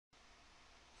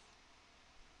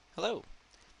Hello,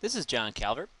 this is John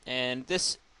Calvert, and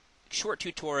this short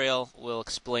tutorial will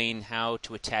explain how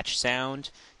to attach sound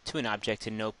to an object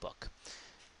in Notebook.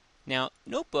 Now,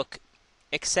 Notebook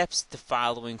accepts the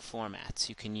following formats.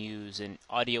 You can use an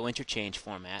audio interchange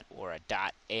format or a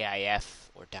 .aif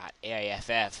or .aiff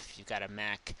if you've got a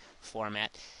Mac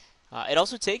format. It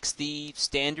also takes the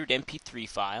standard MP3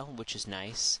 file, which is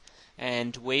nice,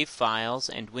 and WAV files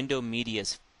and window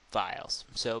medias files.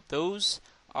 So those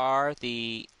are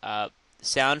the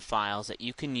sound files that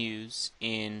you can use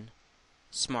in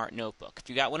Smart Notebook. If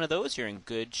you got one of those, you're in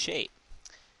good shape.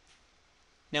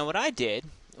 Now what I did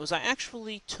was I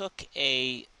actually took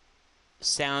a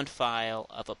sound file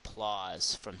of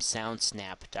applause from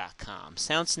soundsnap.com.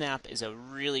 SoundSnap is a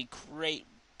really great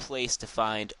place to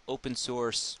find open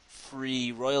source, free,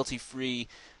 royalty-free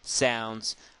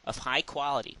sounds of high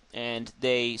quality, and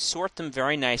they sort them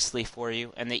very nicely for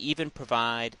you, and they even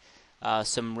provide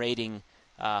some rating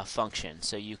function.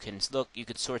 So you can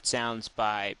sort sounds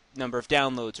by number of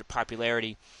downloads or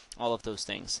popularity, all of those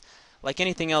things. Like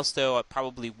anything else, though, I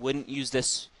probably wouldn't use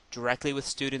this directly with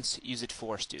students. Use it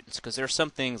for students, because there are some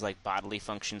things like bodily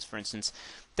functions, for instance,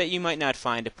 that you might not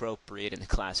find appropriate in the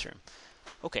classroom.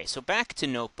 Okay, so back to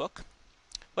Notebook.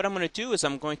 What I'm going to do is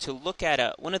I'm going to look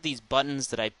at one of these buttons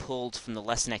that I pulled from the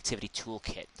Lesson Activity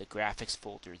Toolkit, the graphics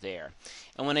folder there.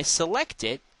 And when I select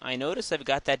it, I notice I've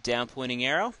got that down pointing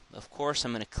arrow. Of course,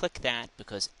 I'm going to click that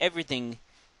because everything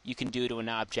you can do to an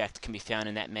object can be found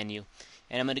in that menu.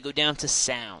 And I'm going to go down to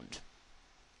Sound.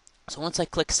 So once I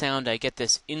click Sound, I get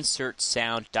this Insert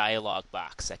Sound dialog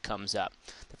box that comes up.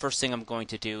 The first thing I'm going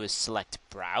to do is select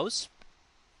Browse.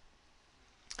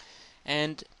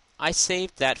 And I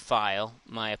saved that file,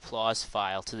 my applause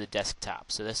file, to the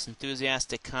desktop. So this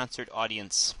enthusiastic concert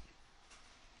audience.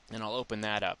 And I'll open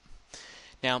that up.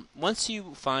 Now, once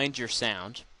you find your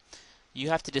sound, you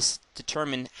have to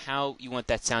determine how you want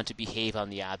that sound to behave on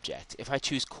the object. If I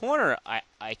choose corner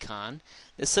icon,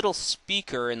 this little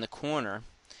speaker in the corner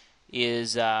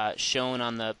is shown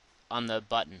on the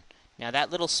button. Now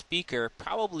that little speaker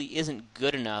probably isn't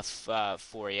good enough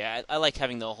for you. I like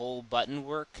having the whole button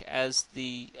work as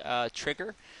the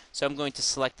trigger, so I'm going to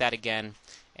select that again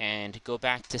and go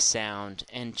back to Sound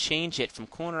and change it from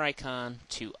corner icon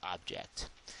to object.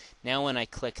 Now when I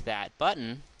click that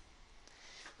button,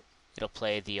 it'll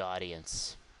play the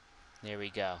audience. There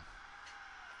we go.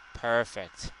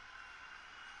 Perfect.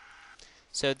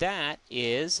 So that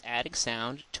is adding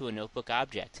sound to a Notebook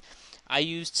object. I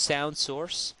used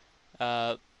SoundSource.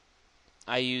 I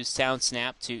used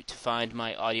SoundSnap to find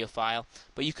my audio file,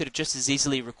 but you could have just as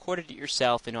easily recorded it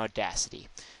yourself in Audacity.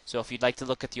 So if you'd like to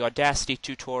look at the Audacity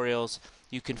tutorials,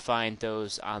 you can find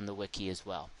those on the wiki as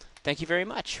well. Thank you very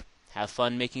much. Have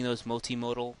fun making those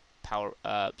multimodal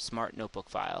Smart Notebook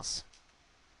files.